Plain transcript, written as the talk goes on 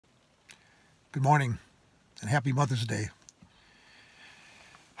Good morning and happy Mother's Day.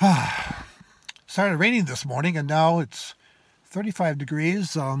 Started raining this morning and now it's 35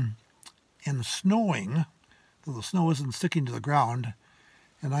 degrees and snowing, though the snow isn't sticking to the ground.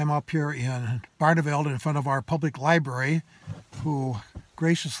 And I'm up here in Barneveld in front of our public library, who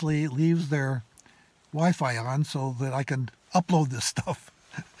graciously leaves their Wi-Fi on so that I can upload this stuff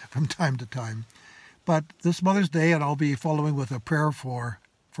from time to time. But this Mother's Day, and I'll be following with a prayer for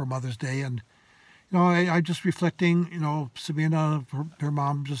Mother's Day. And I'm just reflecting. Sabina, her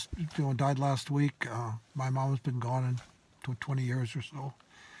mom just died last week. My mom has been gone in 20 years or so.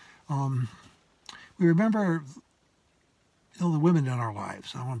 We remember the women in our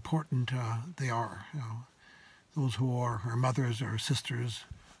lives, how important they are. Those who are our mothers, our sisters,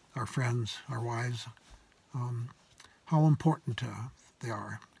 our friends, our wives. How important they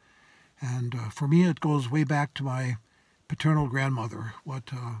are. And for me, it goes way back to my paternal grandmother.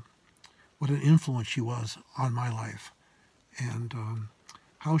 What an influence she was on my life, and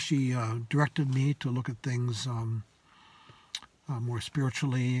how she directed me to look at things more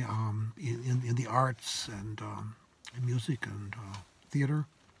spiritually, in the arts and in music and theater.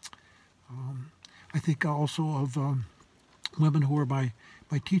 I think also of women who were my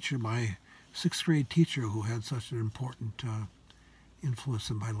teacher, my sixth grade teacher, who had such an important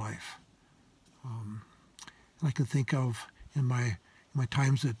influence in my life. And I can think of in my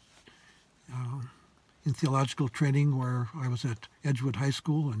times at in theological training, where I was at Edgewood High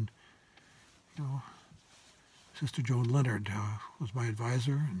School, and Sister Joan Leonard was my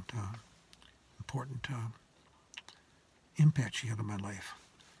advisor, and important impact she had on my life.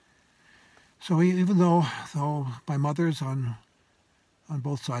 So even though my mothers on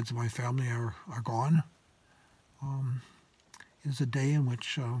both sides of my family are gone, it is a day in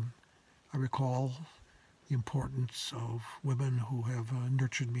which I recall the importance of women who have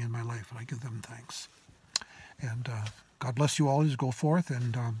nurtured me in my life, and I give them thanks. And God bless you all as you go forth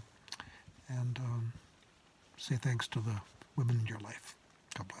and say thanks to the women in your life.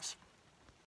 God bless.